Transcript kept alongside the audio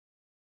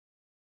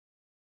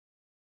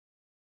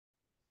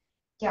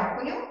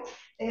Дякую.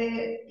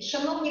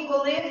 Шановні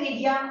колеги,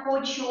 я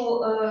хочу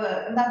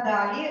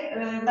надалі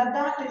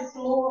надати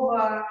слово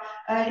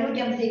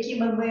людям, з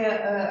якими ми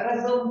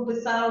разом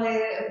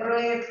писали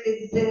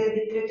проекти з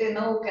відкритої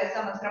науки, а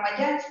саме з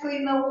громадянської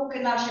науки.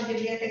 Наша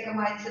бібліотека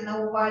мається на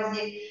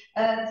увазі.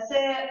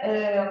 Це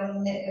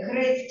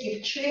грецькі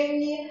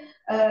вчені,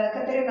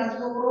 Катерина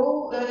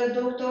Zourou,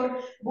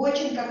 доктор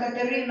Boichenko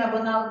Kateryna,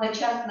 вона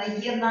одночасно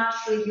є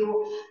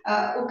нашою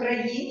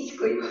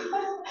українською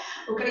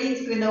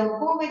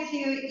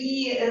науковицею,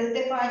 і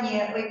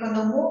Стефанія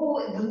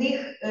Oikonomou. В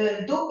них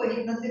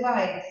доповідь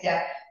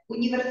називається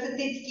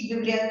 «Університетські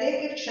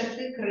бібліотеки в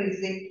часи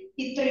кризи.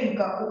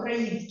 Підтримка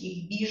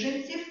українських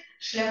біженців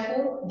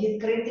шляхом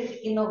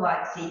відкритих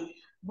інновацій».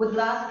 Будь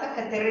ласка,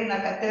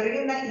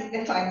 Катерина і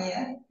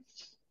Стефанія.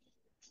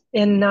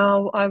 And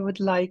now I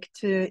would like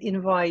to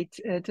invite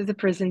to the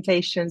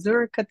presentation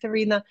Zourou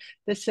Katerina.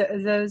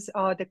 Those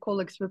are the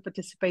colleagues who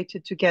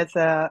participated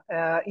together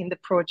in the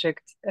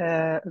project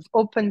of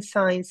open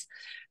science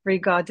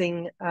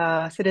regarding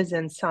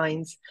citizen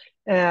science.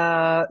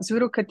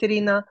 Zourou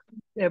Katerina,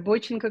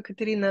 Boichenko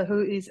Kateryna, who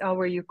is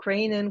our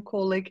Ukrainian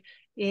colleague,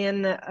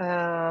 and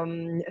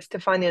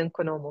Stefania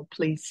Oikonomou,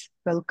 please,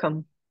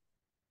 welcome.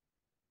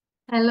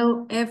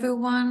 Hello,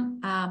 everyone.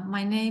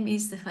 My name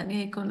is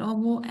Stefania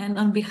Oikonomou, and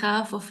on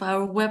behalf of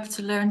our Web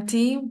to Learn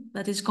team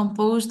that is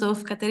composed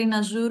of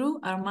Katerina Zourou,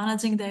 our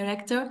managing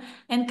director,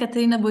 and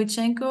Katerina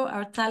Boichenko,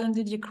 our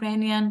talented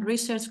Ukrainian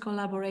research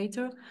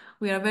collaborator,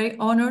 we are very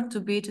honored to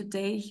be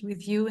today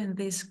with you in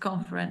this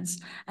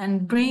conference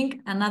and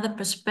bring another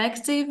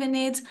perspective in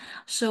it.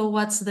 So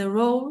what's the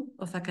role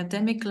of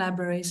academic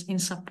libraries in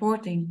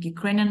supporting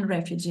Ukrainian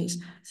refugees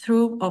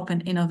through open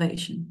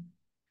innovation?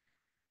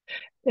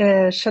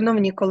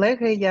 Шановні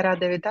колеги, я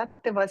рада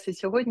вітати вас і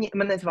сьогодні.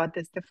 Мене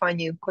звати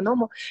Стефанія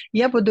Oikonomou.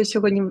 Я буду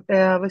сьогодні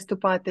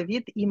виступати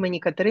від імені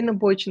Катерини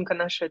Бойченка,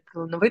 нашої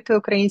талановитої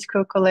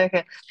української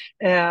колеги,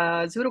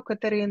 Zourou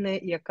Kateryny,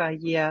 яка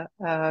є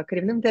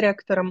керівним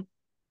директором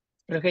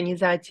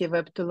організації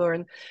Web to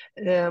Learn.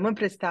 Ми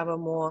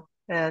представимо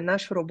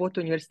нашу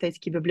роботу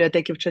університетські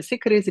бібліотеки в часи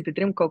кризи,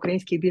 підтримка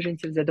українських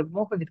біженців за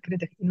допомогою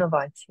відкритих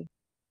інновацій.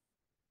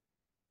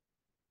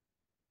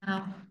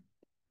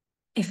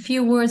 A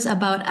few words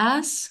about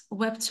us.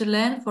 Web to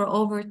Learn for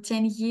over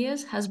 10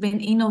 years has been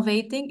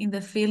innovating in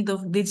the field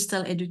of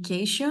digital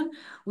education.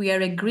 We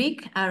are a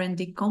Greek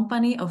R&D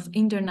company of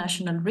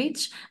international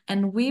reach,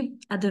 and we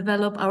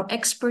develop our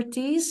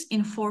expertise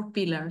in 4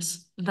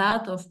 pillars: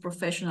 that of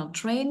professional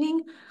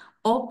training,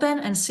 open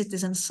and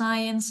citizen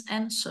science,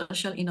 and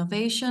social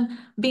innovation,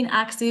 being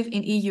active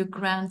in EU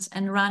grants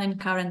and running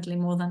currently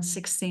more than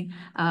 60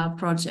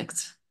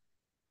 projects.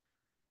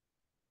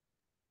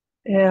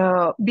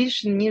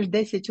 Більше ніж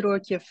 10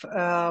 років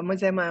ми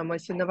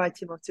займаємося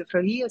інноваціями в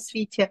цифровій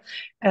освіті.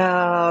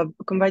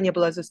 Компанія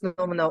була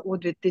заснована у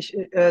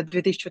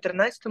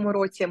 2014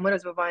 році. Ми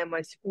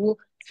розвиваємось у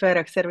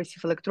сферах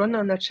сервісів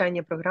електронного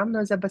навчання,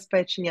 програмного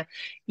забезпечення.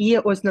 І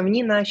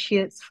основні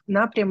наші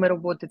напрями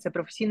роботи – це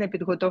професійна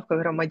підготовка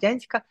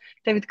громадянська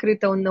та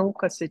відкрита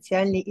наука,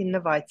 соціальні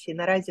інновації.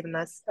 Наразі в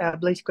нас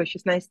близько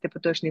 16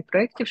 потужних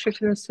проєктів, що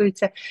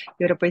фінансуються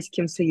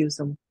Європейським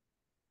Союзом.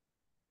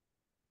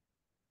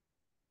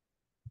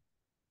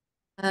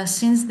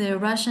 Since the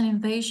Russian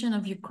invasion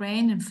of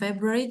Ukraine in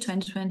February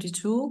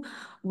 2022,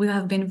 we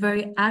have been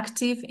very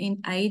active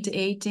in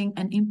ideating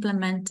and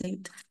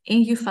implementing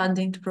EU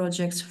funding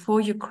projects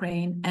for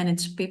Ukraine and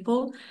its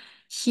people.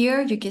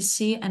 Here you can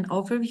see an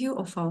overview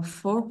of our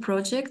 4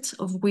 projects,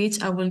 of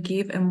which I will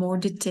give a more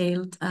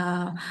detailed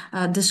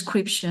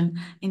description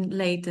in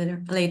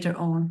later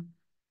on.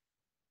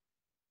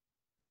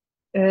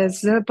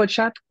 З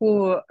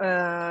початку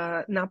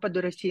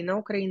нападу Росії на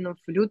Україну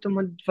в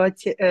лютому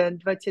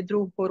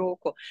 2022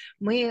 року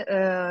ми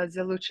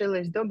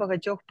залучились до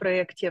багатьох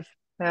проєктів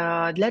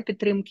для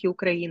підтримки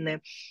України,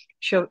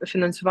 що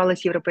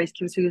фінансувалися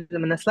Європейським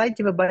Союзом. На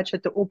слайді ви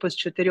бачите опис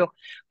 4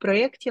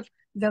 проєктів,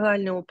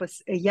 загальний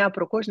опис. Я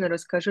про кожне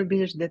розкажу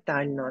більш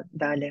детально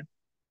далі.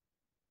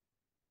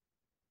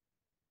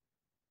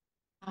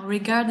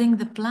 Regarding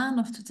the plan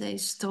of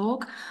today's talk,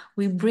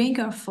 we bring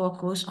our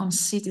focus on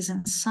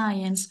citizen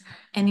science,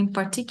 and in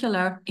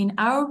particular, in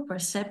our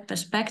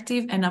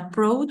perspective and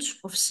approach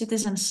of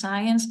citizen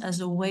science as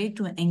a way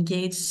to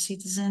engage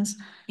citizens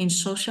in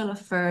social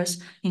affairs,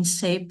 in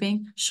shaping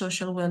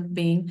social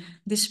well-being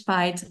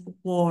despite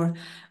war.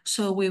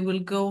 So we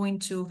will go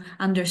into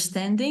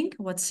understanding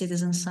what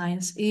citizen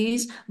science is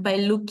by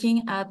looking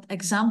at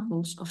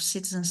examples of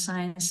citizen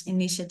science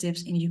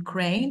initiatives in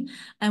Ukraine,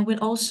 and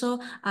we'll also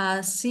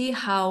see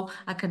how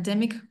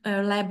academic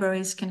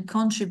libraries can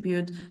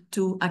contribute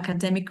to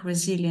academic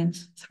resilience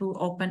through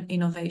open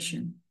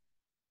innovation.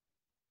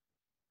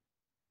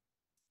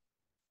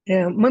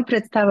 Ми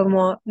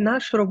представимо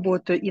нашу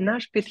роботу і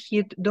наш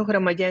підхід до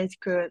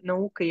громадянської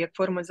науки як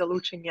форми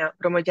залучення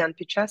громадян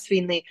під час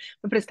війни.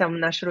 Ми представимо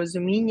наше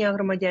розуміння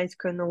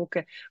громадянської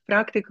науки,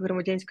 практику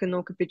громадянської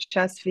науки під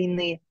час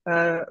війни.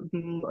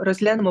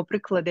 Розглянемо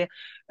приклади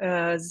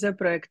з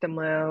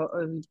проектами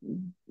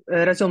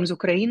разом з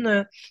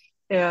Україною.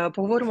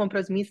 Поговоримо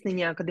про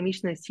зміцнення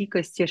академічної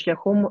стійкості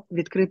шляхом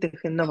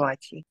відкритих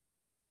інновацій.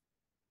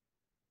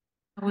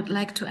 I would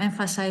like to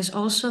emphasize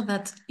also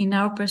that in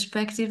our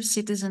perspective,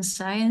 citizen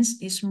science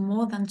is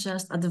more than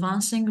just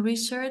advancing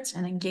research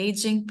and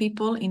engaging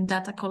people in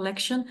data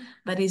collection,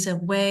 but is a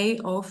way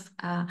of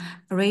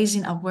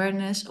raising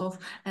awareness, of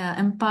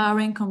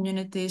empowering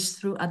communities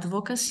through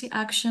advocacy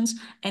actions.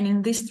 And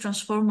in this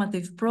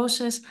transformative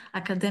process,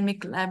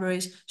 academic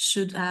libraries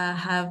should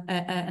have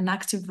an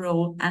active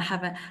role and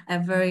have a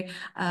very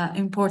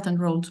important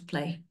role to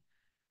play.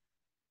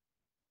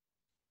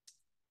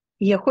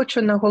 Я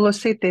хочу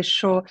наголосити,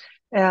 що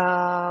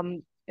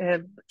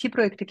ті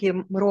проекти, які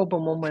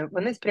робимо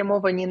вони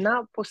спрямовані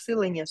на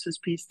посилення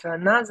суспільства,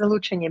 на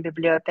залучення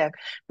бібліотек,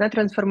 на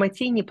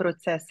трансформаційні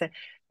процеси,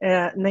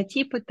 на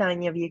ті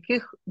питання, в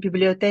яких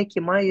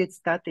бібліотеки мають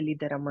стати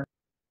лідерами.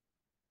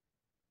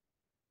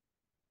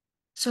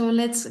 So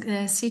let's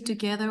see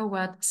together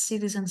what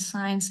citizen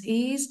science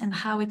is and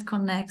how it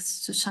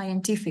connects to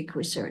scientific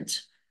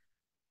research.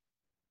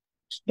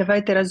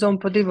 Давайте разом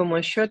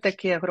подивимося, що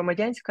таке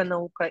громадянська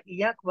наука і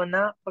як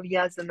вона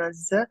пов'язана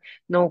з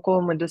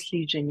науковими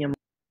дослідженнями.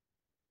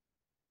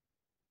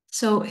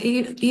 So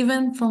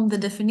even from the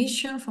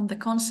definition, from the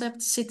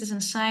concept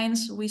citizen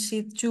science, we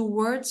see two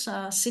words,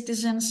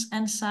 citizens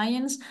and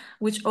science,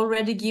 which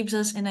already gives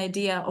us an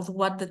idea of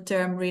what the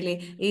term really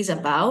is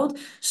about.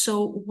 So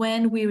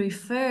when we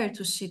refer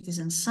to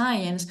citizen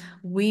science,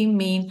 we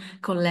mean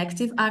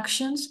collective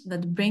actions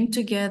that bring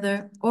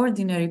together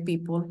ordinary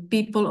people,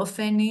 people of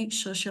any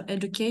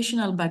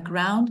socio-educational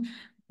background,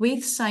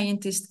 with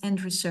scientists and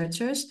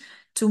researchers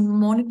to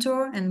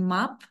monitor and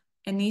map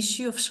an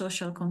issue of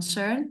social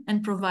concern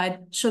and provide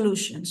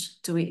solutions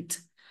to it.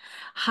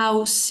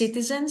 How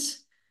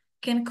citizens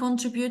can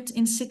contribute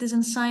in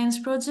citizen science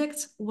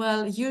projects?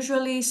 Well,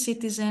 usually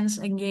citizens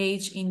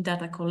engage in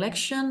data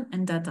collection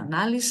and data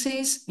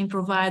analysis, in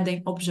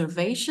providing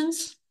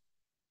observations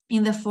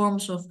in the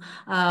forms of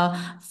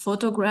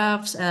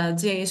photographs,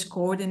 GIS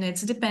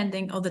coordinates,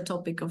 depending on the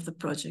topic of the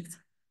project.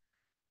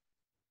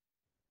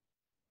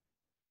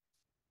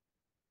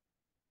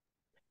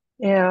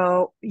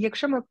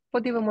 Якщо ми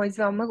подивимось з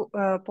вами,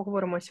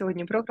 поговоримо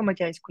сьогодні про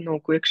громадянську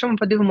науку. Якщо ми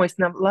подивимось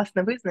на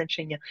власне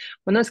визначення,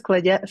 воно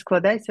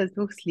складається з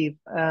двох слів: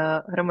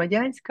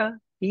 громадянська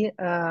і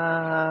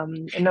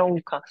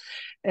наука.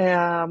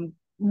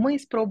 Ми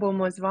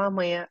спробуємо з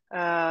вами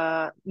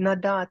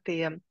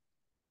надати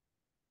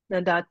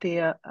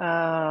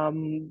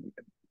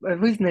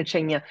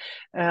визначення.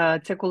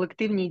 Це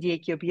колективні дії,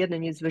 які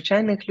об'єднані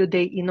звичайних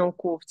людей і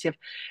науковців.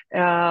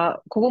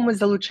 Кого ми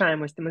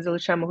залучаємось? Ми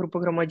залучаємо групу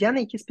громадян,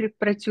 які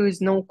співпрацюють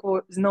з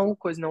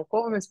наукою, з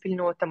науковими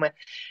спільнотами.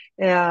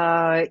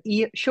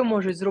 І що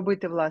можуть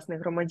зробити, власне,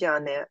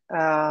 громадяни?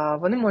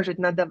 Вони можуть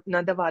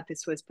надавати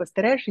свої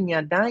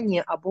спостереження,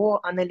 дані або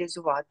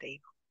аналізувати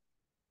їх.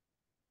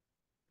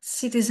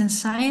 Citizen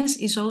science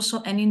is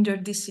also an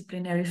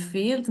interdisciplinary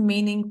field,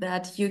 meaning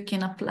that you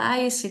can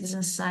apply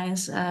citizen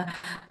science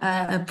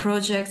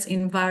projects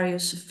in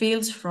various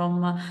fields, from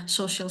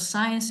social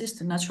sciences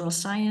to natural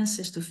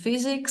sciences to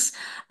physics.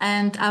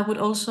 And I would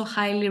also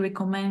highly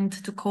recommend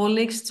to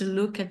colleagues to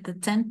look at the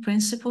 10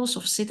 principles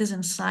of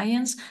citizen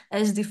science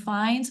as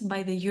defined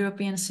by the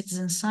European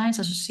Citizen Science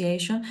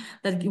Association,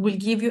 that will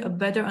give you a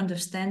better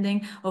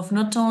understanding of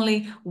not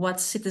only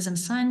what citizen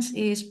science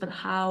is, but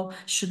how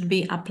should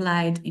be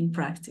applied in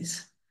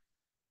practice.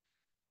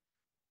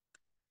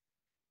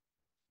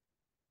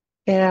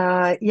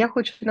 Я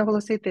хочу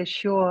наголосити,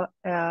 що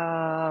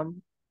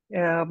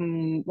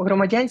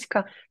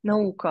громадянська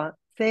наука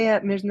 –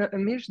 це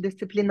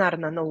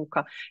міждисциплінарна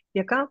наука,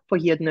 яка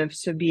поєднує в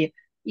собі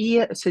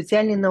і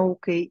соціальні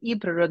науки, і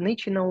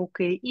природничі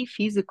науки, і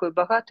фізику, і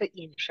багато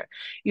інше.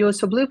 І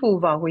особливу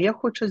увагу я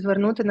хочу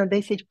звернути на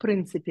 10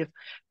 принципів,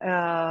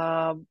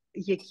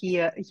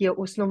 які є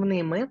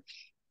основними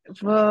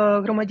в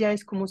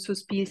громадянському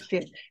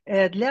суспільстві,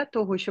 для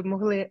того, щоб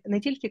могли не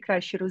тільки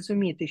краще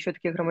розуміти, що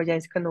таке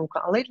громадянська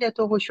наука, але й для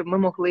того, щоб ми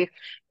могли їх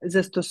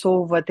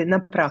застосовувати на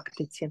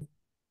практиці.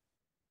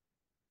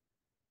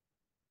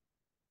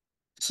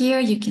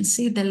 Here you can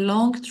see the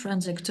long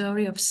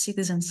trajectory of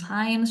citizen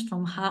science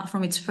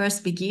from its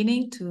first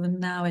beginning to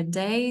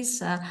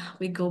nowadays.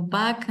 We go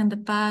back in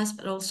the past,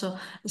 but also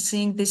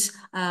seeing this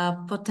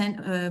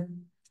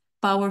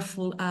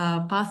powerful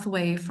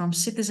pathway from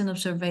citizen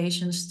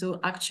observations to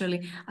actually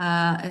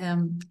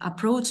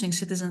approaching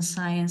citizen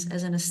science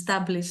as an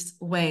established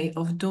way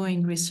of doing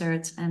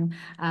research and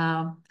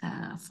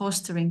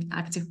fostering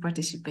active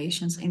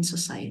participations in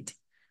society.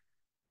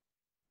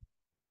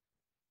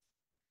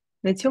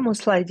 На цьому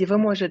слайді ви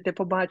можете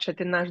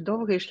побачити наш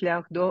довгий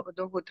шлях,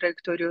 довгу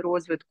траєкторію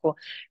розвитку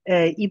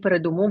і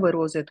передумови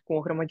розвитку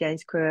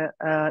громадянської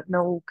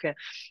науки,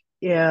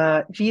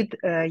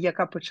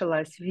 яка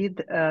почалась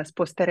від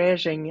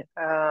спостережень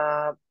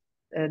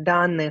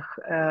даних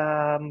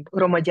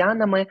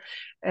громадянами,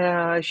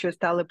 що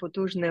стали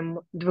потужним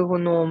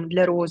двигуном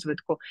для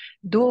розвитку,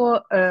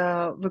 до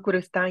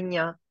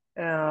використання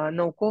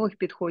наукових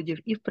підходів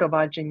і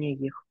впровадження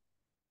їх.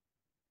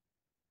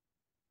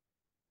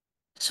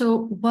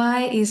 So why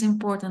is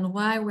important,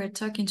 why we're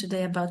talking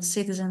today about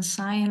citizen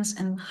science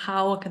and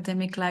how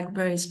academic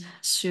libraries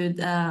should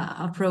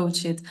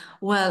approach it?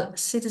 Well,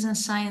 citizen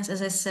science,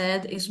 as I said,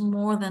 is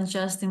more than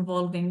just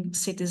involving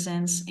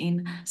citizens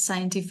in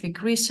scientific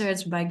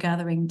research by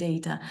gathering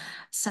data.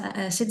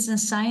 Citizen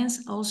science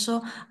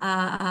also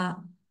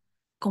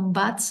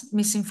combats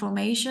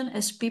misinformation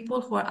as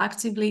people who are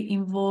actively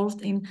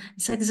involved in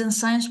citizen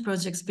science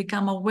projects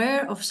become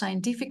aware of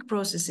scientific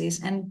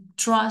processes and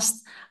trust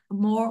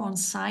more on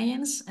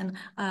science and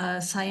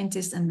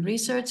scientists and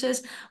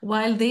researchers,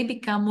 while they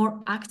become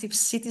more active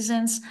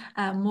citizens,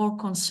 more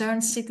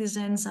concerned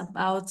citizens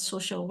about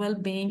social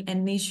well-being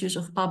and issues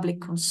of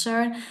public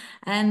concern.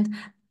 And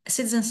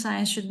citizen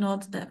science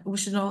we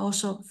should not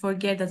also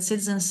forget that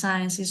citizen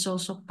science is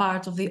also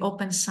part of the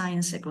open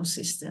science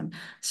ecosystem.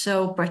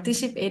 So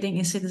participating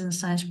in citizen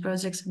science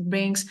projects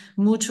brings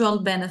mutual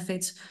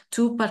benefits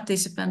to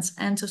participants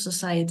and to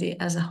society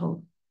as a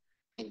whole.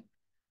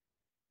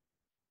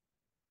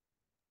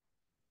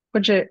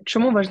 Отже,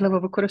 чому важливо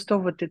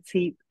використовувати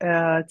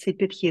цей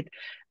підхід?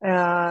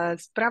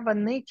 Справа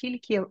не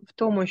тільки в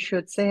тому,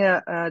 що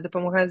це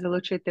допомагає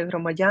залучити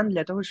громадян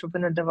для того, щоб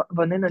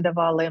вони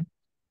надавали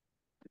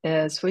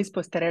свої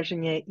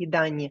спостереження і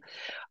дані.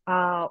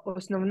 А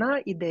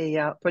основна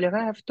ідея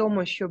полягає в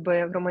тому, щоб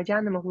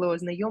громадяни могли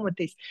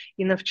ознайомитись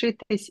і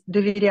навчитись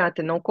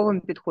довіряти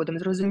науковим підходам,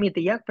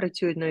 зрозуміти, як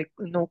працюють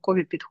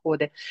наукові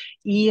підходи.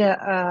 І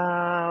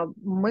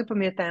ми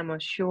пам'ятаємо,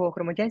 що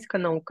громадянська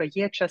наука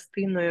є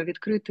частиною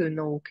відкритої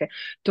науки,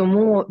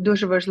 тому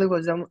дуже важливо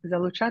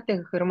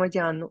залучати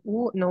громадян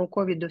у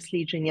наукові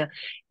дослідження.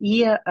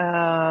 І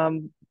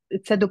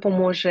це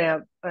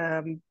допоможе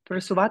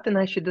просувати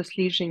наші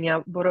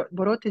дослідження,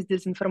 боротися з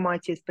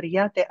дезінформацією,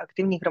 сприяти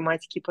активній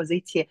громадській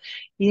позиції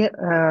і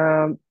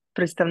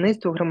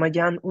представництву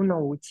громадян у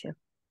науці.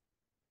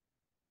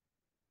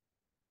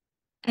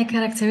 A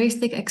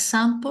characteristic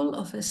example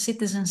of a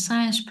citizen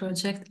science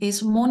project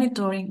is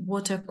monitoring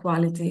water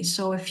quality.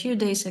 So a few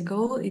days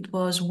ago, it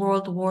was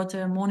World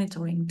Water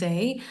Monitoring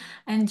Day.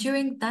 And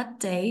during that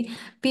day,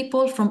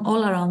 people from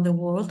all around the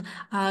world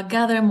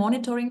gather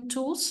monitoring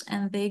tools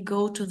and they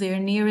go to their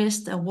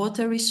nearest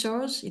water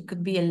resource. It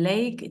could be a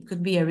lake, it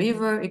could be a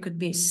river, it could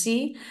be a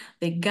sea.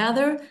 They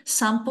gather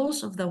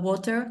samples of the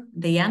water,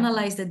 they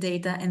analyze the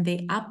data, and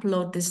they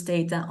upload this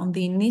data on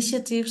the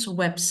initiative's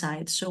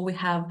website. So we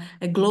have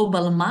a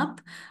global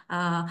map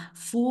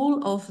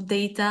full of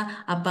data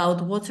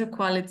about water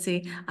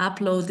quality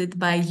uploaded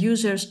by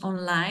users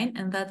online.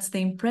 And that's the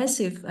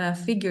impressive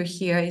figure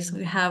here is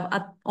we have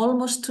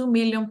almost 2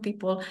 million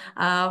people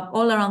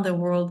all around the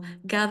world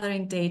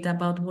gathering data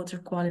about water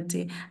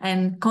quality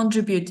and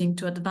contributing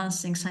to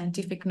advancing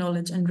scientific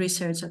knowledge and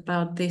research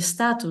about the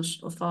status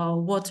of our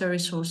water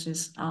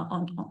resources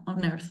on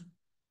Earth.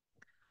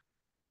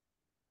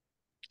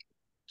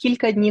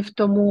 Кілька днів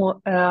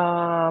тому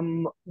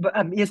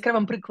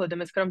яскравим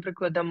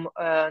прикладом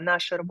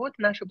нашої роботи,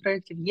 наших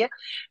проєктів є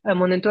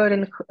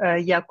моніторинг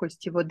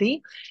якості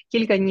води.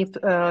 Кілька днів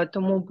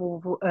тому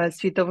був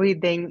Світовий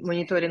день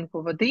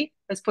моніторингу води,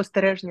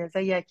 спостереження за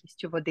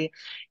якістю води.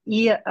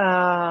 І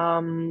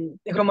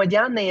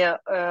громадяни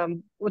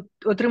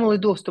отримали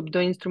доступ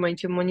до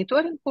інструментів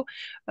моніторингу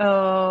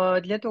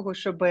для того,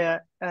 щоб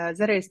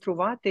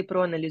зареєструвати і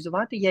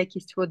проаналізувати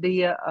якість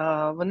води.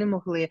 Вони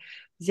могли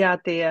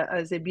взяти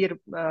забір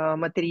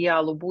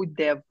матеріалу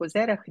будь-де в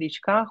озерах,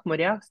 річках,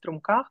 морях,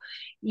 струмках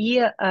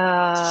і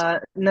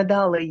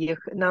надали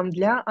їх нам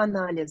для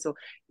аналізу.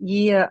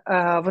 І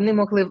вони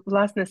могли,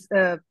 власне,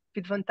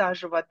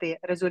 підвантажувати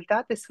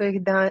результати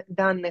своїх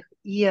даних,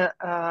 і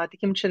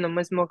таким чином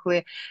ми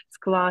змогли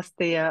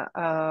скласти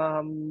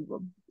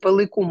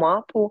велику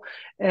мапу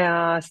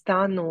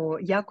стану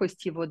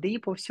якості води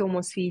по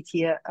всьому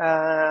світі,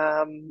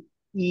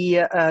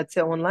 і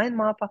це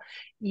онлайн-мапа.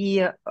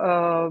 І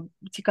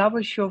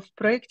цікаво, що в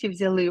проєкті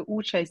взяли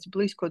участь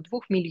близько 2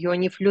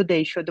 мільйонів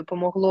людей, що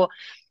допомогло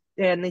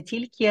не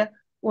тільки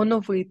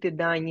оновити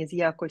дані з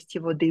якості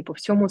води по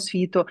всьому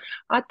світу,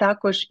 а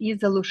також і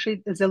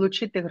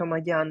залучити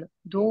громадян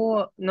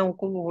до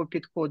наукового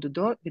підходу,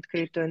 до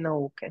відкритої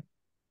науки.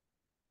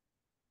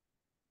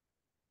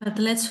 But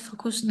let's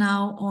focus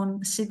now on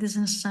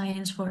citizen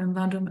science for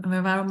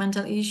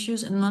environmental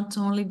issues, and not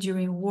only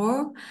during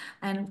war,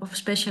 and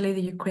especially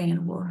the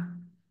Ukrainian war.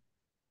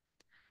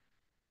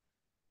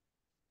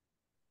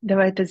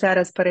 Давайте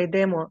зараз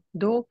перейдемо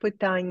до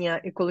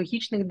питання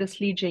екологічних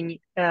досліджень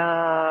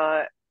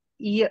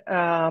і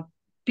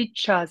під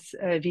час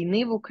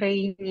війни в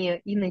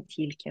Україні, і не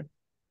тільки.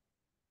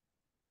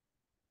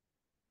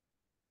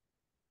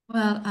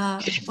 Well,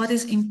 what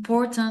is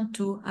important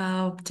to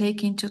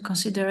take into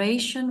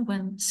consideration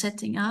when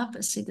setting up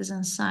a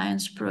citizen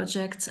science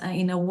project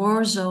in a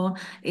war zone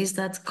is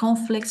that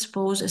conflicts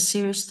pose a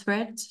serious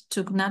threat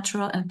to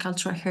natural and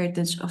cultural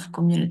heritage of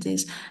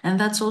communities. And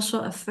that's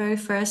also a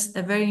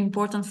very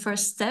important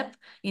first step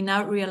in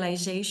our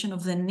realization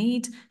of the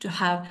need to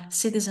have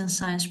citizen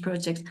science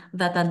projects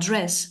that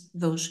address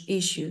those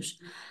issues.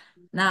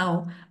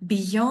 Now,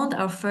 beyond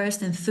our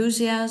first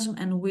enthusiasm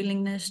and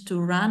willingness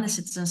to run a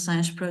citizen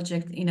science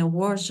project in a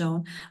war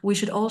zone, we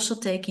should also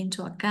take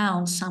into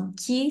account some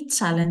key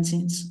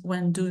challenges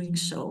when doing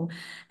so.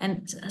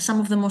 And some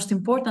of the most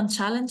important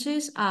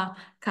challenges are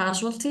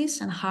casualties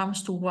and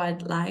harms to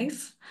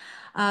wildlife.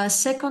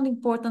 Second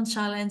important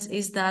challenge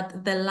is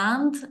that the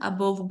land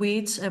above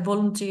which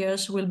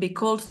volunteers will be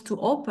called to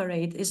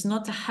operate is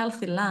not a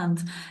healthy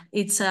land.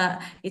 It's a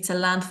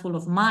land full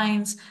of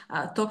mines,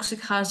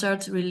 toxic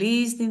hazards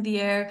released in the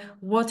air,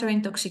 water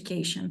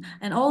intoxication.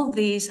 And all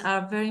these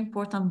are very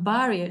important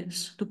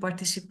barriers to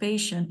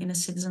participation in a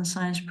citizen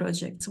science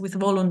project with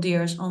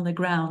volunteers on the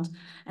ground.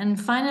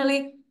 And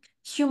finally,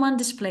 human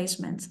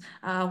displacement.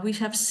 We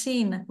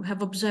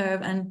have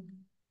observed and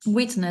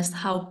witnessed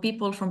how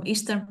people from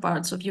eastern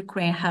parts of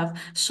Ukraine have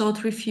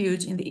sought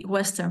refuge in the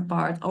western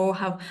part or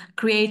have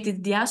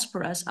created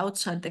diasporas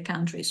outside the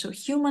country. So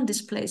human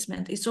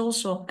displacement is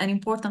also an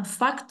important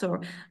factor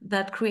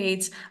that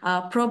creates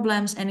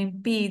problems and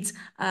impedes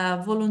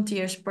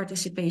volunteers'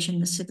 participation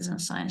in the citizen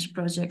science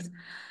project.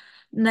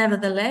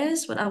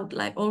 Nevertheless, what I would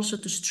like also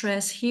to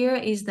stress here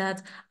is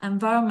that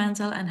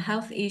environmental and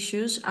health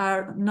issues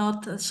are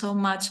not so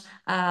much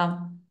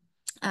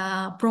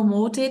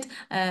promoted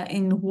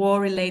in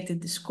war-related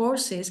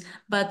discourses,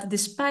 but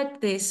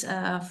despite this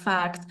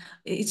fact,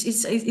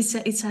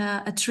 it's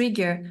a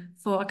trigger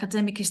for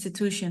academic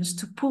institutions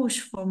to push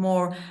for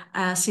more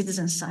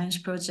citizen science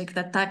projects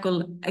that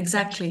tackle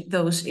exactly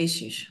those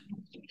issues.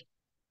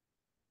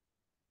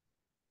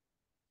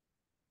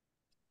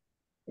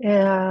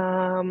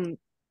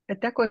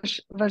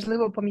 Також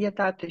важливо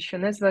пам'ятати, що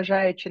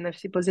незважаючи на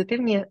всі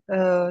позитивні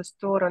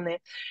сторони,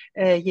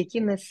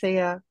 які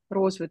несе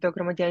розвиток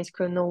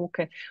громадянської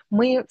науки,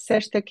 ми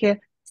все ж таки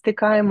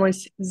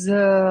стикаємось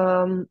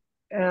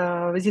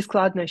зі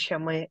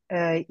складнощами,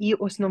 і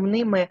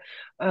основним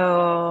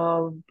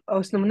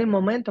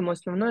моментом,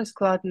 основною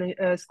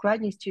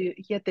складністю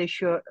є те,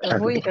 що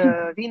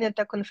війни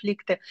та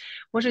конфлікти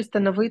можуть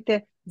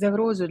становити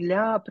загрозу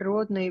для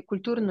природної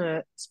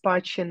культурної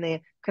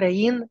спадщини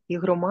країн і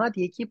громад,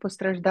 які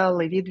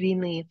постраждали від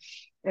війни.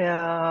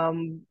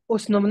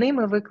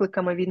 Основними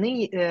викликами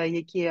війни,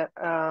 які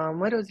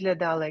ми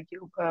розглядали, які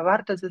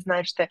варто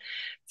зазначити,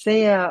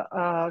 це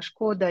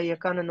шкода,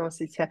 яка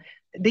наноситься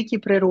дикій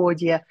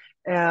природі,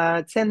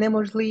 це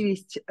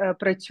неможливість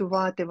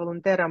працювати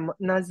волонтерам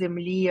на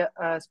землі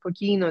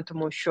спокійно,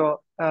 тому що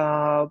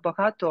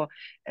багато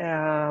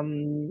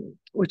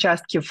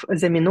участків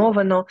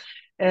заміновано.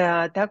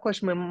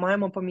 Також ми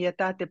маємо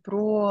пам'ятати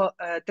про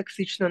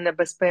токсичну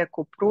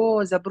небезпеку,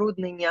 про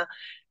забруднення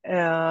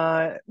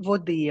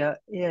води.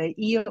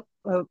 І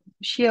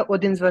ще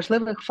один з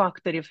важливих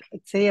факторів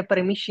 – це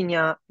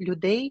переміщення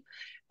людей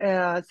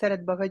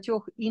серед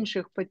багатьох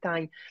інших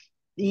питань.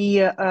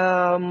 І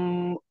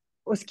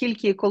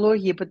оскільки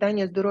екології,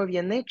 питання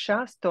здоров'я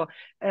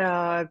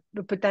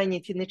питання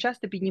ці не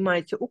часто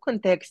піднімаються у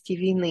контексті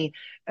війни,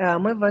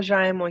 ми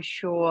вважаємо,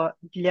 що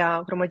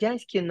для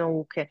громадянської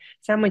науки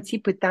саме ці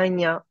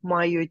питання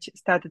мають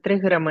стати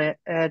тригерами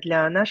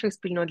для наших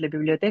спільнот, для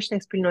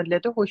бібліотечних спільнот, для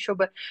того,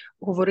 щоб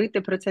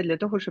говорити про це, для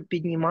того, щоб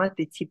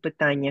піднімати ці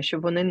питання,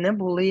 щоб вони не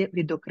були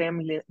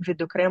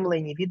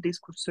відокремлені від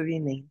дискурсу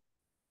війни.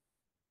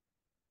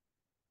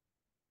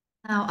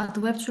 Now, at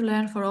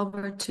Web2Learn for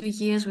over 2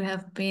 years, we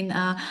have been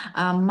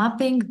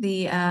mapping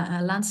the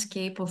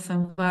landscape of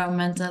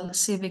environmental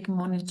civic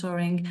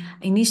monitoring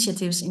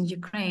initiatives in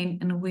Ukraine,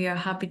 and we are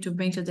happy to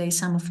bring today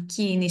some of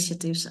key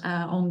initiatives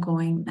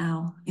ongoing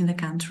now in the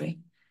country.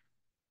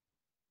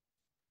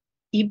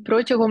 І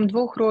протягом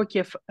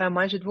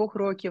майже 2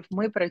 років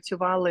ми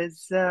працювали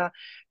з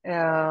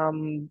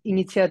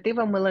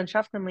ініціативами,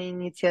 ландшафтними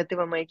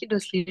ініціативами, які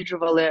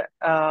досліджували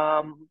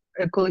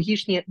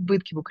екологічні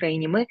збитки в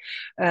Україні. Ми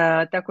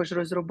також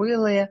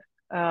розробили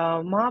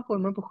мапу, і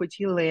ми б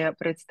хотіли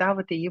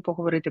представити її,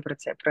 поговорити про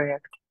цей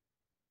проєкт.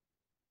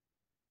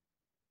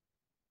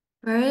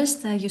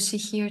 First, you see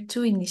here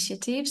 2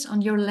 initiatives.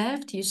 On your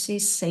left, you see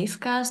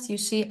Safecast. You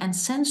see a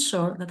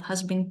sensor that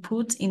has been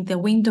put in the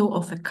window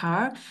of a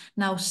car.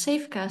 Now,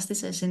 Safecast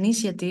is an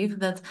initiative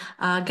that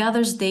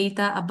gathers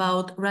data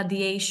about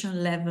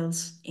radiation levels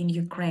in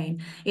Ukraine.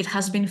 It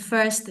has been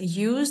first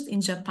used in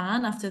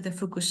Japan after the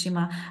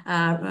Fukushima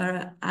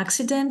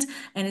accident,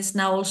 and it's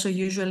now also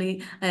usually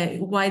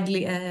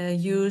widely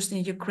used in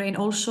Ukraine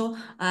also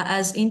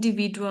as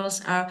individuals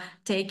are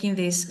taking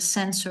these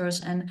sensors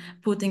and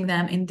putting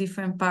them in different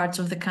different parts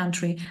of the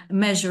country,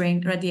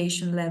 measuring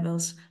radiation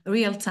levels,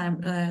 real-time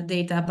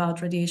data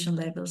about radiation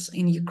levels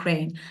in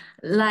Ukraine.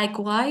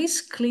 Likewise,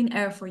 Clean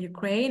Air for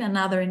Ukraine,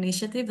 another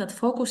initiative that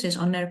focuses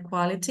on air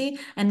quality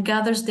and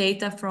gathers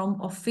data from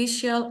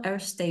official air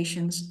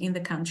stations in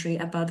the country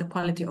about the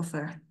quality of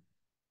air.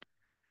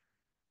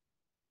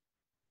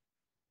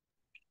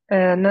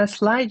 На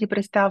слайді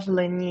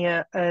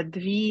представлені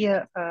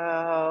дві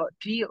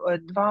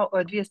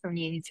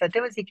основні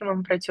ініціативи, з якими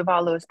ми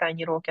працювали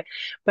останні роки.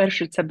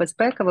 Перше – це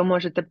безпека. Ви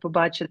можете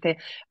побачити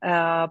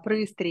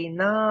пристрій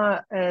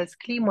на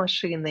склі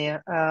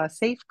машини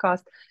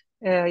SafeCast.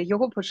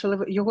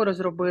 Його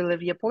розробили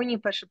в Японії,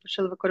 перше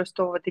почали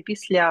використовувати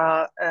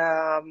після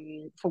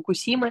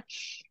Фукусіми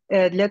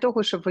для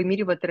того, щоб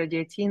вимірювати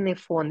радіаційний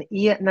фон.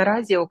 І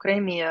наразі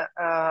окремі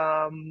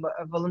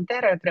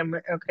волонтери,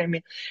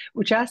 окремі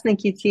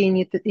учасники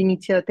цієї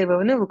ініціативи,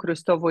 вони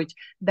використовують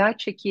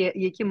датчики,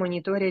 які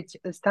моніторять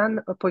стан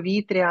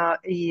повітря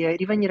і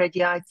рівень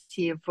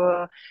радіації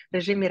в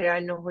режимі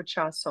реального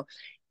часу.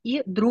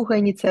 І друга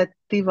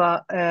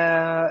ініціатива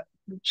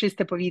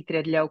 «Чисте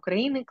повітря для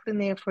України» Clean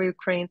Air for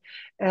Ukraine,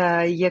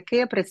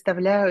 яке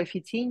представляє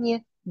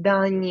офіційні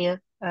дані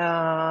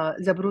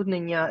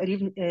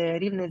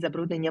рівня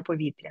забруднення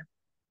повітря.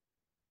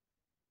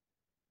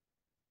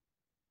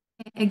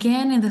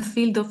 Again, in the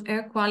field of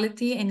air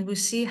quality, and we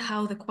see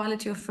how the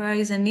quality of air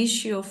is an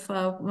issue of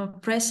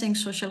pressing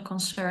social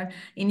concern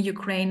in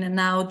Ukraine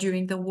now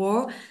during the war.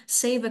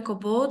 Save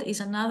EcoBot is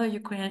another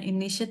Ukrainian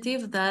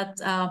initiative that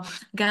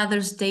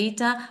gathers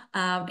data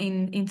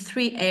in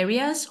three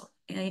areas: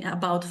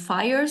 about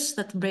fires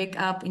that break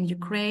up in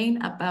Ukraine,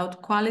 about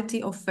quality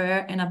of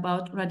air, and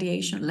about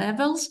radiation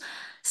levels.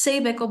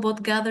 Save EcoBot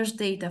gathers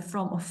data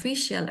from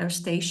official air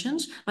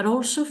stations, but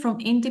also from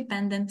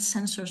independent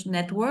sensors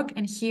network.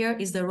 And here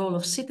is the role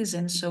of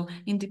citizens. So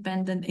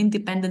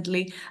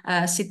independently,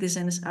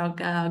 citizens are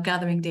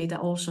gathering data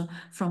also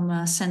from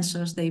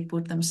sensors they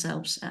put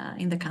themselves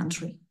in the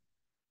country.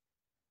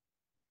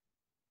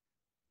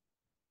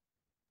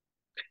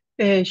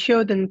 Ще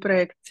один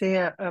проєкт –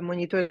 це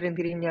моніторинг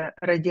рівня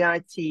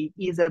радіації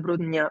і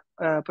забруднення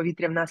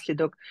повітря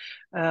внаслідок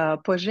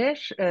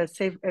пожеж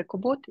Save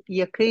EcoBot,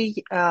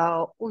 який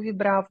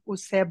увібрав у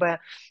себе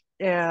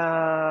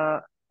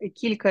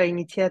кілька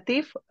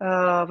ініціатив,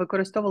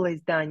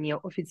 використовувались дані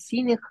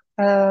офіційних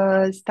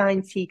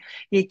станцій,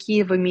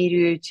 які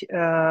вимірюють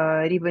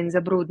рівень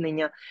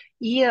забруднення,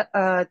 і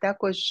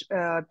також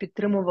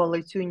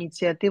підтримували цю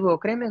ініціативу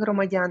окремі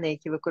громадяни,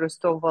 які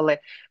використовували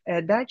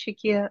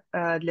датчики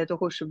для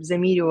того, щоб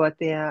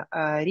замірювати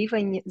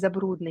рівень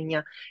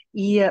забруднення,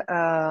 і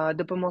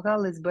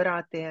допомагали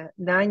збирати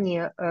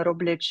дані,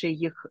 роблячи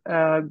їх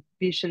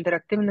більш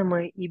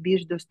інтерактивними і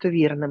більш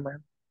достовірними.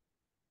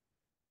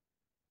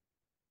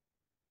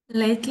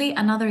 Lately,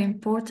 another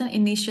important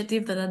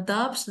initiative that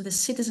adopts the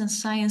citizen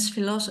science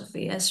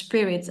philosophy as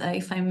spirit,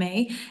 if I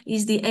may,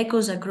 is the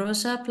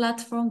EcoZagroza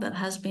platform that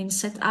has been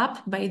set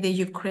up by the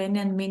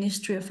Ukrainian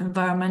Ministry of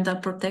Environmental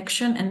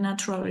Protection and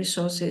Natural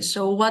Resources.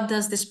 So what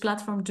does this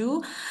platform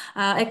do?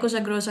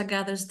 EcoZagroza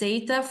gathers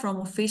data from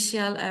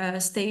official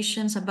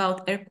stations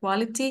about air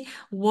quality,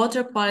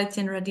 water quality,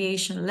 and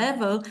radiation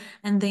level.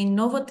 And the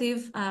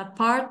innovative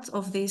part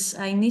of this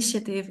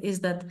initiative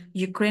is that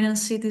Ukrainian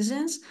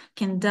citizens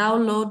can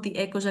download the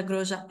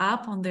EcoZagroza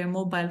app on their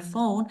mobile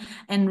phone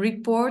and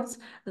report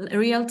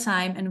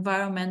real-time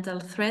environmental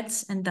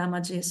threats and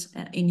damages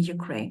in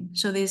Ukraine.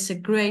 So this is a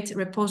great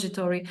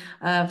repository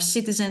of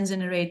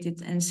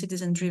citizen-generated and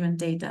citizen-driven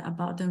data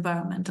about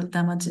environmental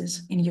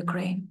damages in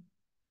Ukraine.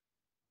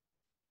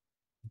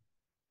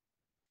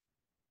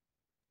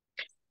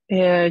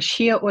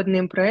 Ще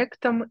одним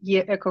проєктом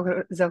є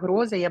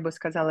екозагроза. Я би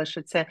сказала,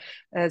 що це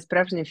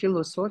справжня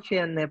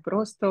філософія, не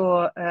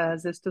просто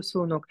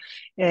застосунок,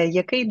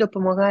 який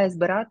допомагає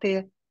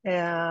збирати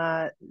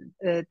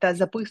та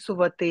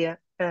записувати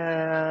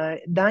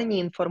дані,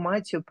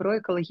 інформацію про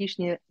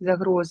екологічні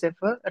загрози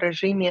в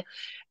режимі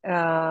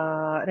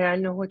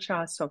реального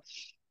часу.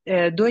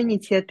 До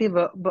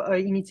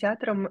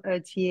ініціатором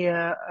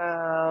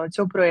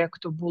цього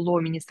проєкту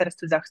було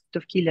Міністерство захисту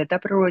довкілля та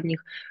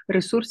природних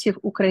ресурсів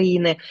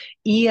України.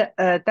 І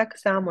так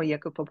само,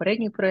 як і в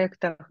попередніх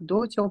проєктах,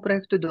 до цього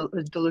проєкту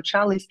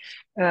долучались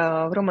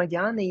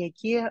громадяни,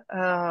 які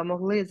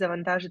могли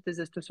завантажити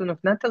застосунок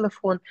на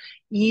телефон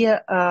і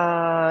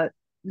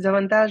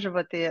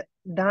завантажувати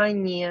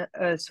дані,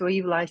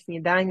 свої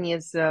власні дані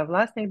з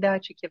власних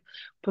датчиків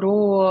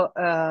про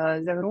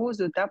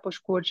загрозу та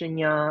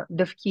пошкодження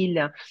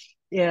довкілля,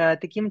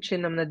 таким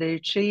чином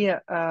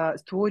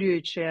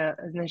створюючи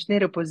значний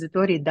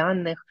репозиторій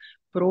даних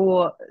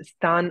про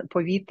стан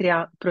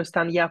повітря, про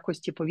стан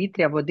якості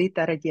повітря, води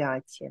та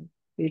радіації,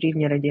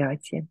 рівня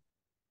радіації.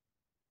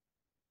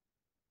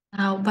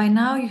 By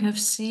now, you have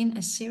seen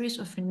a series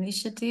of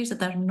initiatives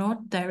that are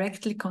not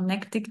directly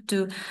connected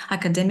to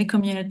academic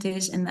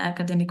communities and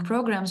academic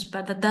programs,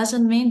 but that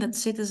doesn't mean that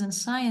citizen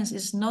science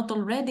is not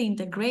already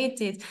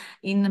integrated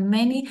in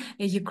many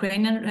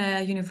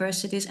Ukrainian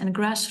universities and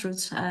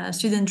grassroots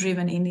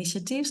student-driven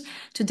initiatives.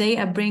 Today,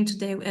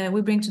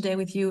 we bring today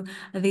with you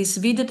this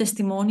video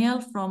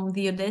testimonial from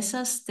the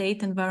Odessa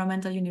State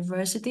Environmental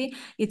University.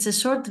 It's a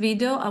short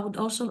video. I would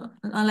also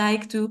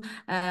like to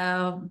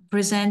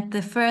present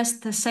the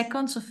first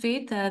seconds of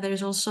it. There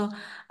is also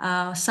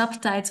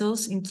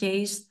subtitles in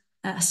case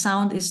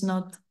sound is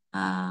not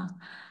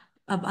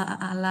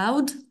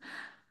allowed.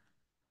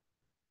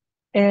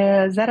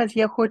 Зараз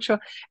я хочу,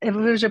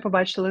 ви вже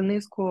побачили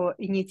низку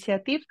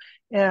ініціатив,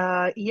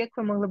 і як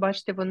ви могли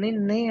бачити, вони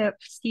не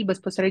всі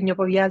безпосередньо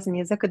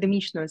пов'язані з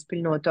академічною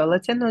спільнотою, але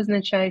це не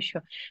означає,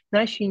 що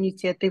наші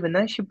ініціативи,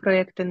 наші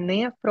проекти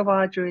не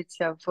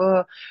впроваджуються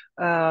в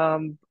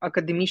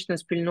академічну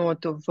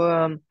спільноту,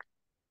 в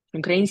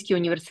українські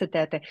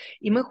університети.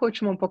 І ми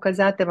хочемо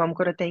показати вам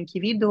коротенькі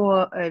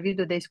відео від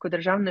Одеського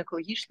державного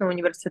екологічного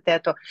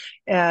університету.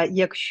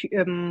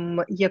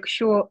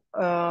 Якщо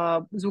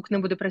звук не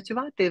буде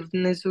працювати,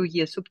 внизу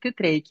є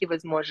субтитри, які ви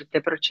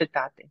зможете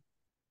прочитати.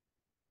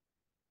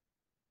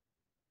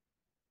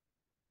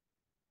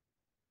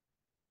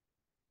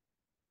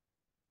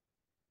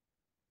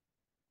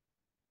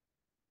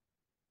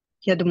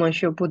 Я думаю,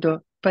 що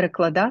буду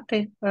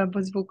перекладати,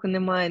 бо звуку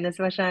немає,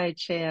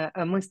 незважаючи,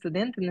 ми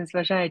студенти,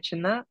 незважаючи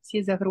на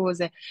всі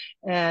загрози,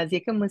 з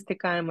якими ми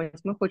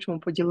стикаємось, ми хочемо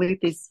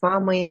поділитись з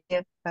вами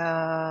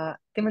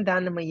тими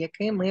даними,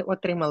 які ми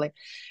отримали.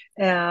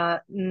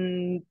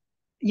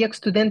 Як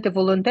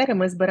студенти-волонтери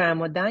ми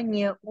збираємо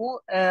дані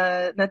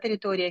на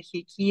територіях,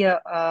 які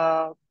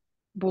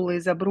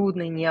були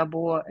забруднені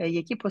або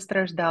які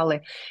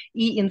постраждали.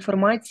 І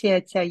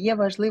інформація ця є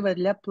важлива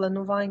для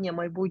планування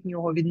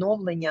майбутнього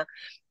відновлення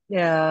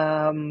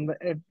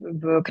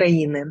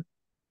країни.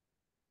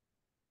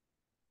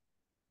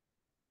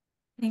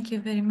 Thank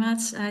you very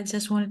much. I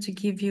just wanted to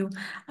give you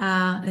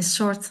a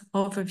short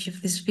overview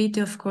of this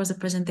video. Of course, the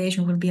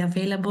presentation will be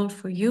available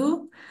for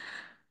you.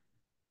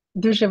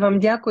 Дуже вам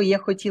дякую. Я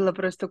хотіла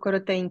просто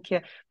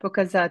коротеньке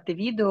показати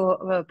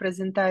відео.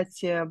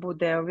 Презентація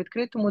буде у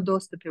відкритому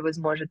доступі. Ви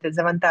зможете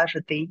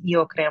завантажити і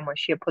окремо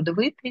ще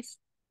подивитись.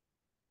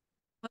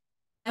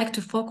 I'd like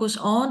to focus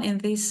on in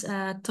this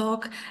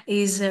talk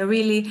is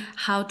really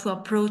how to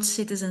approach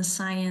citizen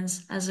science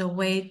as a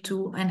way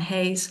to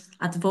enhance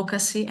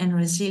advocacy and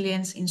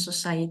resilience in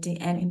society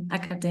and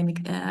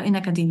in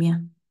academia.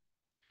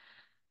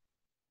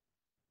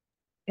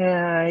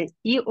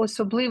 І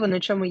особливо, на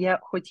чому я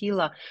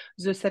хотіла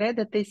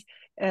зосередитись,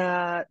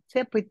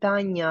 це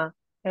питання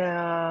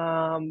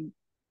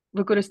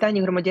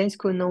використання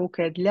громадянської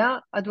науки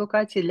для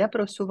адвокації, для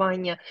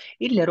просування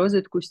і для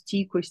розвитку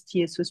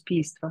стійкості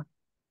суспільства.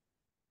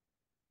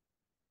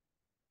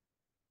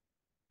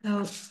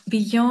 So,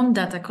 beyond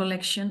data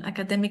collection,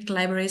 academic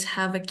libraries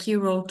have a key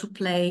role to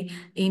play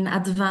in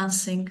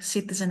advancing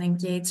citizen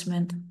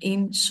engagement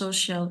in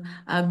social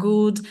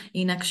good,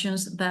 in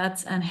actions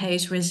that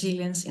enhance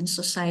resilience in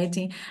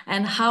society.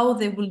 And how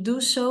they will do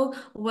so?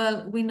 Well,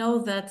 we know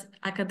that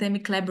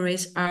academic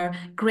libraries are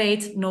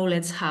great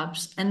knowledge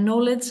hubs, and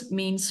knowledge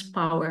means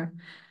power.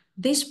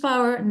 This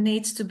power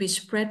needs to be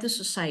spread to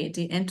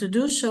society, and to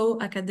do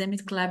so,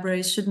 academic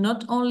libraries should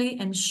not only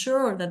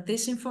ensure that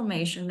this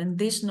information and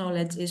this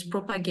knowledge is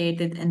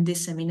propagated and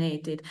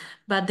disseminated,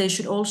 but they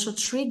should also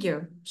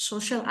trigger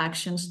social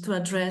actions to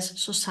address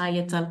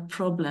societal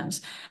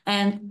problems.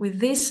 And with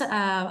this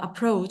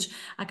approach,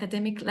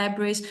 academic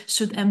libraries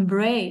should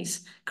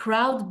embrace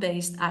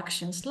crowd-based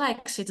actions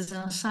like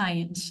citizen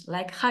science,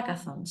 like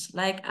hackathons,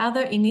 like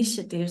other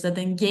initiatives that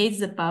engage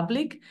the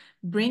public,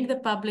 bring the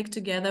public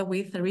together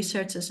with the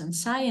researchers and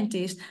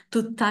scientists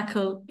to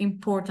tackle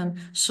important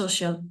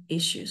social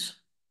issues.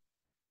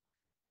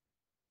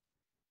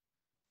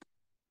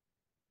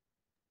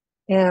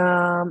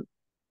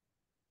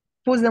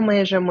 Поза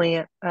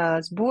межами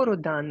збору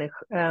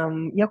даних,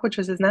 я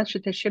хочу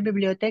зазначити, що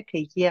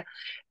бібліотеки є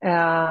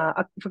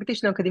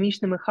фактично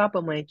академічними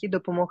хабами, які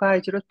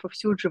допомагають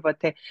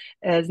розповсюджувати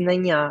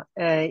знання.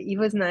 І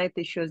ви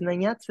знаєте, що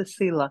знання – це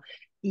сила.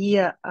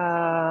 І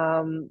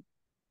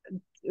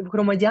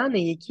громадяни,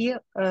 які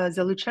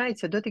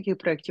залучаються до таких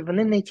проєктів,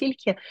 вони не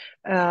тільки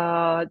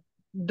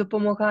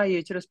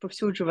допомагають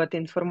розповсюджувати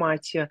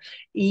інформацію,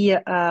 і,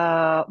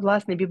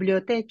 власне,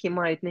 бібліотеки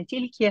мають не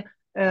тільки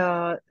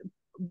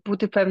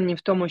бути впевнені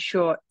в тому,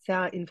 що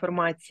ця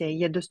інформація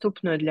є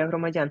доступною для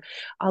громадян,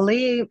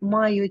 але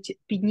мають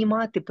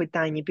піднімати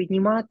питання,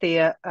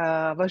 піднімати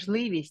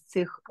важливість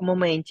цих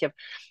моментів,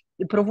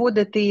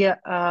 проводити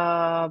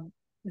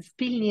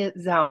спільні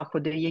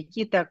заходи,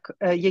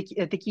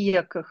 такі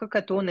як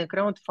хакатони,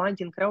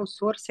 краудфандинг,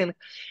 краудсорсинг,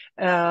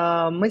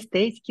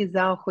 мистецькі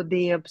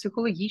заходи,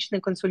 психологічне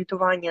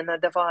консультування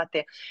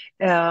надавати,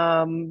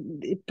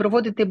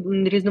 проводити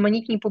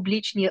різноманітні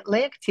публічні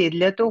лекції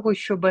для того,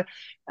 щоб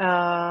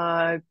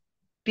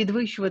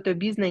підвищувати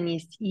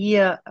обізнаність і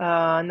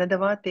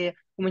надавати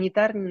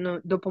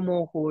гуманітарну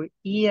допомогу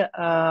і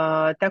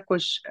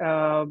також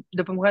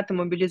допомагати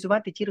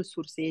мобілізувати ті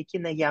ресурси, які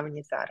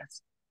наявні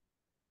зараз.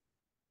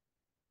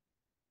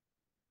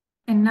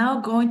 And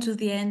now, going to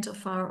the end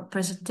of our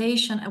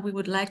presentation, we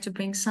would like to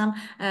bring some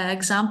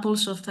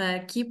examples of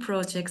key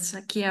projects,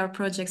 key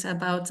projects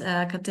about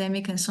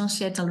academic and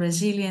societal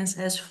resilience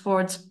as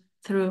forged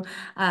through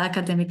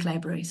academic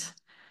libraries.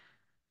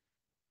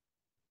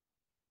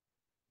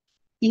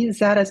 І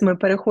зараз ми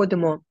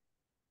переходимо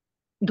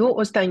до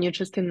останньої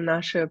частини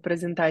нашої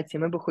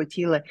презентації. Ми би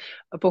хотіли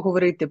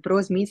поговорити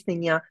про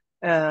зміцнення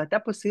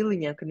та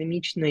посилення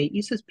академічної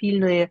і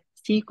суспільної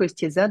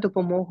стійкості за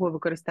допомогою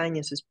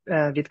використання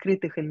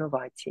відкритих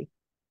інновацій.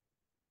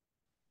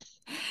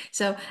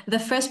 So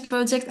the first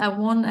project, I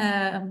won't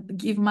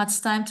give much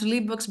time to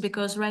LibBox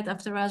because right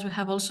after us we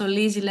have also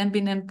Lizzie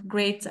Lembinen,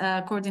 great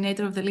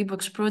coordinator of the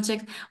LibBox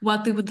project. What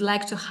we would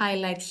like to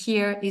highlight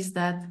here is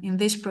that in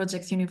this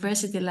project,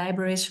 university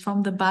libraries from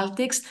the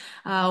Baltics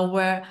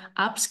were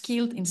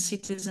upskilled in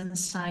citizen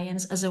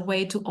science as a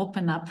way to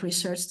open up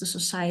research to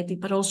society,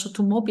 but also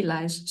to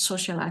mobilize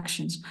social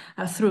actions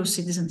through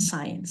citizen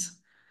science.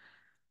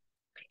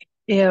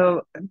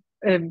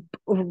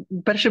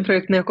 Перший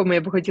проєкт, на якому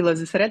я б хотіла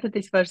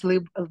зосередитись,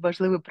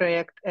 важливий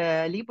проєкт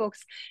LibBox,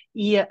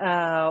 і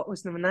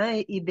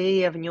основна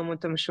ідея в ньому,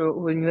 тому що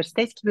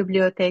університетські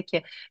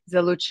бібліотеки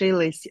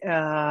залучились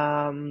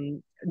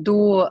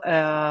до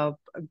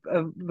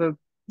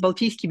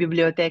Балтійські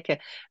бібліотеки,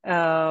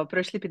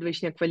 пройшли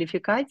підвищення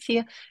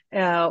кваліфікації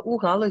у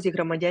галузі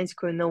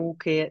громадянської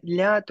науки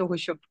для того,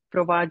 щоб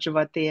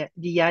впроваджувати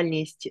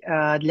діяльність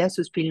для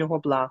суспільного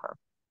блага.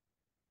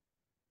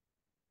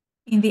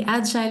 In the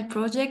Agile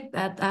project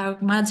that our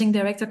managing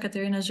director,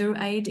 Katerina Zourou,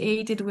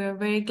 aided, we are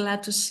very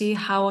glad to see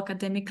how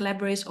academic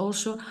libraries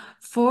also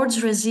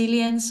forge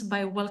resilience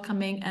by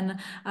welcoming and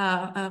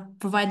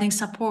providing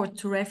support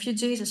to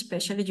refugees,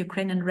 especially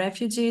Ukrainian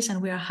refugees.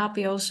 And we are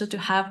happy also to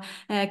have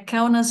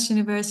Kaunas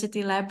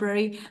University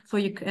Library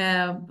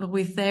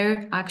with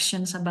their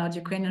actions about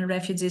Ukrainian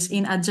refugees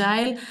in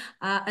Agile.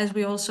 As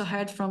we also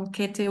heard from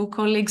KTU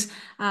colleagues,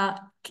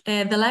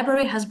 the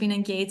library has been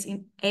engaged in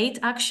 8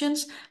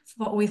 actions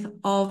with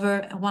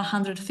over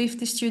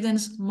 150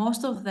 students,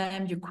 most of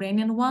them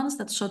Ukrainian ones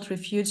that sought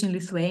refuge in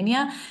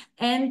Lithuania,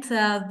 and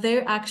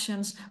their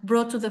actions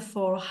brought to the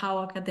fore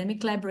how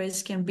academic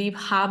libraries can be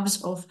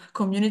hubs of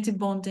community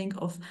bonding,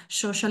 of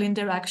social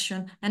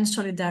interaction and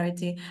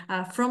solidarity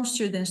from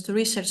students to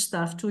research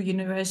staff to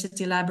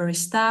university library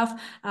staff.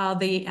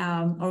 They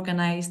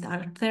organized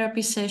art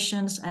therapy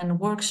sessions and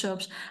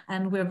workshops,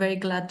 and we're very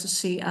glad to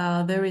see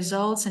the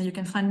results, and you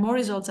can find more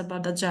results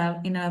about Agile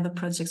in the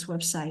project's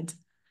website.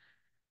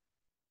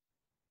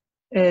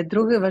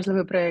 Другий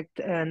важливий проєкт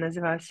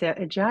називався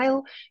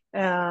Agile.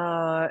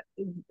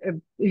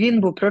 Він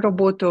був про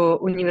роботу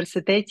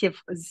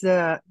університетів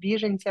з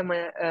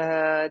біженцями,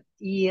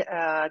 і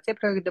цей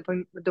проєкт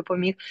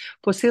допоміг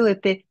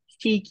посилити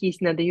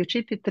стійкість,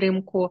 надаючи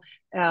підтримку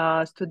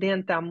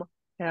студентам.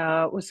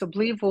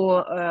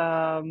 Особливу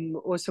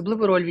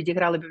роль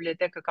відіграла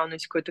бібліотека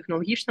Каунасського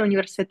технологічного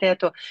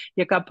університету,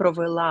 яка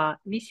провела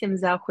 8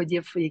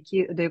 заходів,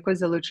 до якої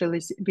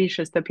залучились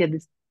більше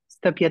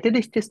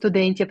 150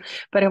 студентів,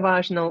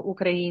 переважно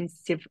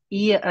українців,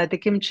 і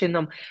таким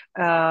чином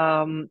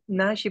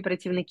наші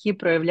працівники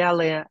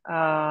проявляли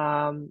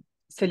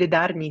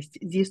солідарність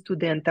зі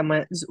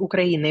студентами з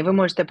України. І ви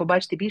можете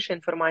побачити більше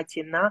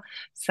інформації на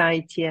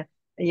сайті,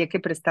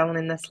 який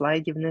представлений на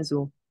слайді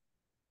внизу.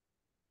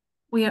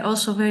 We are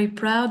also very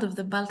proud of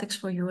the Baltics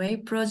for UA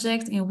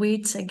project, in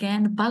which,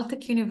 again,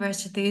 Baltic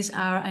universities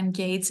are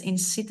engaged in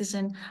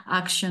citizen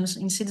actions,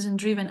 in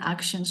citizen-driven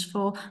actions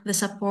for the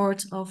support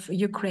of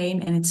Ukraine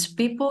and its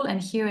people.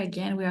 And here,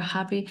 again, we are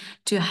happy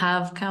to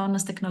have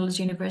Kaunas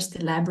Technology University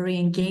Library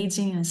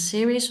engaging in a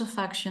series of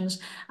actions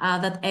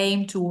that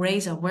aim to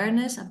raise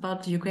awareness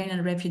about the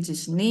Ukrainian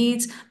refugees'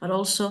 needs, but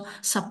also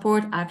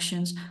support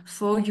actions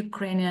for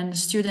Ukrainian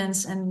students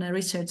and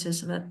researchers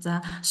that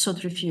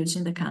sought refuge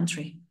in the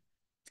country.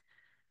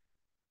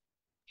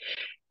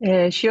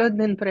 Ще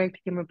один проєкт,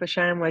 який ми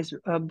пишаємось,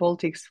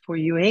 Baltics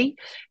for UA.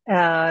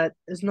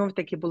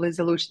 Знов-таки були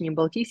залучені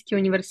Балтійські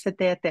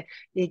університети,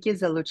 які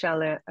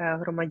залучали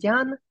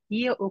громадян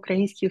і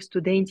українських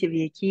студентів,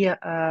 які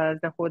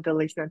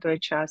знаходились на той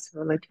час в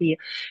Литві,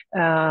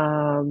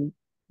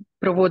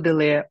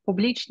 проводили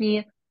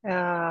публічні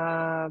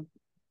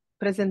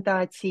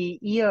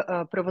презентації і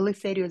провели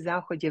серію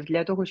заходів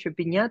для того, щоб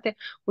підняти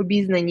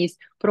обізнаність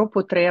про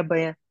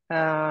потреби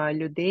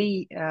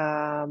людей,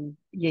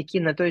 які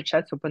на той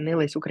час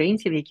опинились,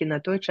 українців, які на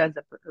той час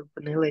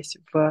опинились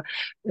в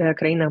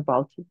країнах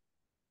Балтії.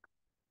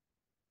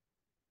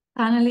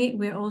 Finally,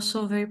 we're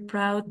also very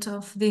proud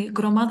of the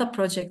Gromada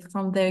project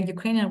from the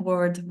Ukrainian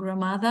word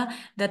Gromada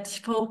that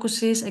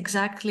focuses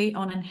exactly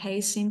on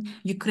enhancing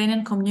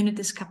Ukrainian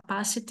communities'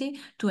 capacity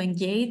to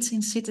engage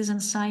in citizen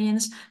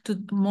science, to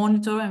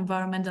monitor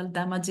environmental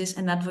damages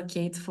and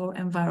advocate for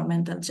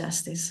environmental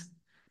justice.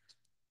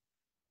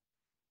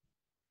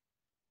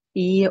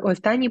 І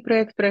останній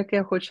проєкт, про який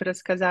я хочу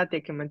розказати,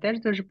 яким ми теж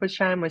дуже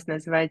пишаємось,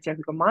 називається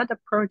 «Громада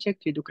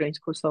Project» від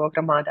українського слова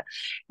 «громада»,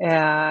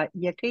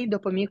 який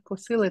допоміг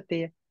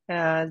посилити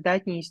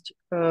здатність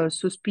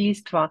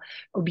суспільства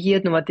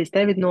об'єднуватись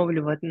та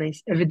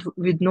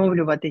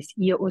відновлюватись.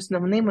 І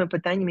основними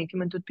питаннями, які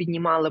ми тут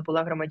піднімали,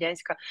 була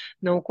громадянська,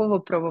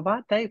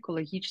 науково-правова та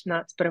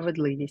екологічна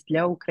справедливість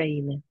для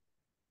України.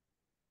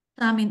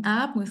 Summing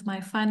up with my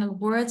final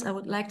words, I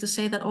would like to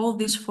say that all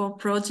these 4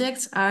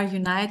 projects are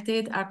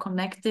united, are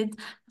connected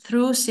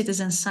through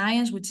citizen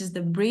science, which is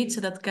the bridge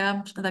that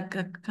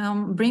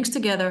brings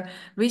together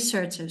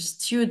researchers,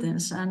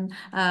 students, and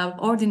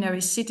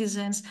ordinary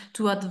citizens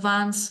to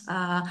advance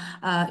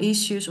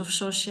issues of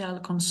social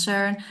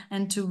concern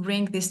and to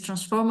bring this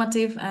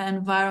transformative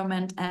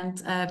environment and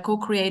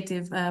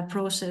co-creative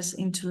process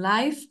into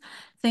life.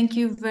 Thank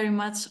you very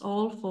much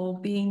all for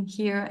being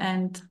here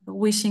and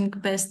wishing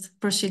best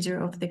procedure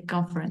of the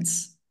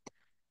conference.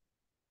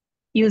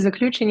 І у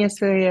заключення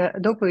своєї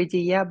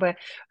доповіді я би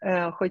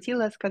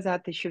хотіла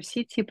сказати, що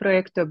всі ці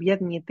проекти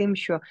об'єднані тим,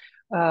 що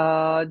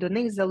до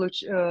них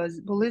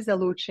були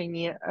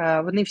залучені,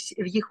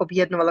 їх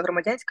об'єднувала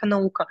громадянська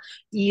наука,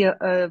 і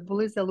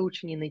були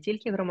залучені не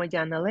тільки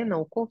громадяни, але й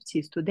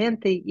науковці,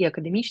 студенти і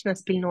академічна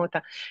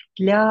спільнота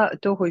для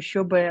того,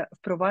 щоб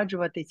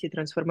впроваджувати ці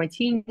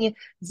трансформаційні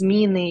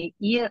зміни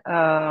і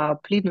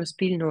плідну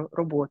спільну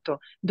роботу.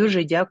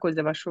 Дуже дякую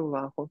за вашу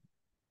увагу.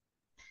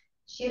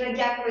 Щиро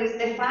дякую,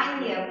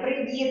 Стефанія.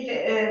 Привіт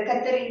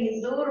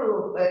Катерині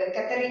Зору,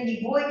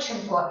 Катерині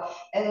Бойченко.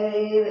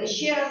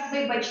 Ще раз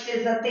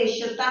вибачте за те,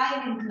 що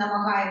таймінг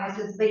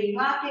намагаємося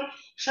зберігати.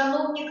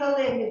 Шановні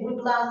колеги,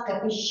 будь ласка,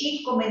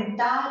 пишіть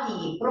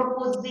коментарі,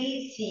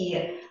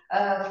 пропозиції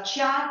в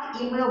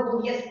чат, і ми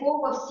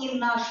обов'язково всім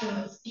нашим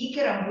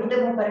спікерам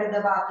будемо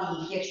передавати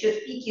їх, якщо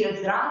спікери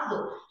зразу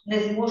не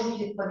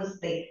зможуть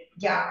відповісти.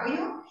 Дякую.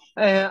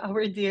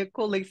 Our dear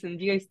colleagues and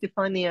dear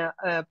Stefania,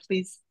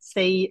 please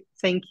say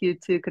thank you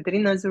to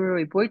Katerina,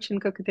 Zourou,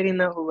 Boichenko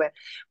Kateryna, who were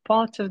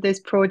part of this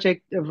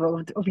project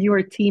of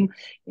your team.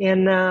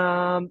 And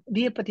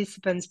dear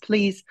participants,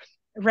 please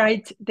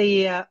write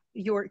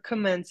your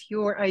comments,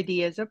 your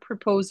ideas or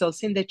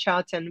proposals in the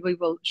chat, and we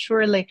will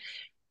surely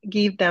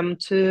give them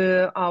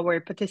to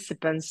our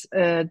participants.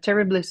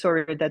 Terribly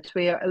sorry that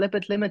we are a little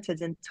bit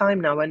limited in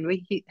time now and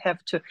we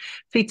have to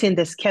fit in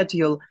the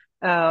schedule.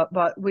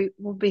 But we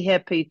will be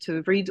happy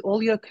to read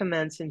all your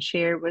comments and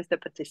share with the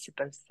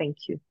participants. Thank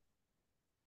you.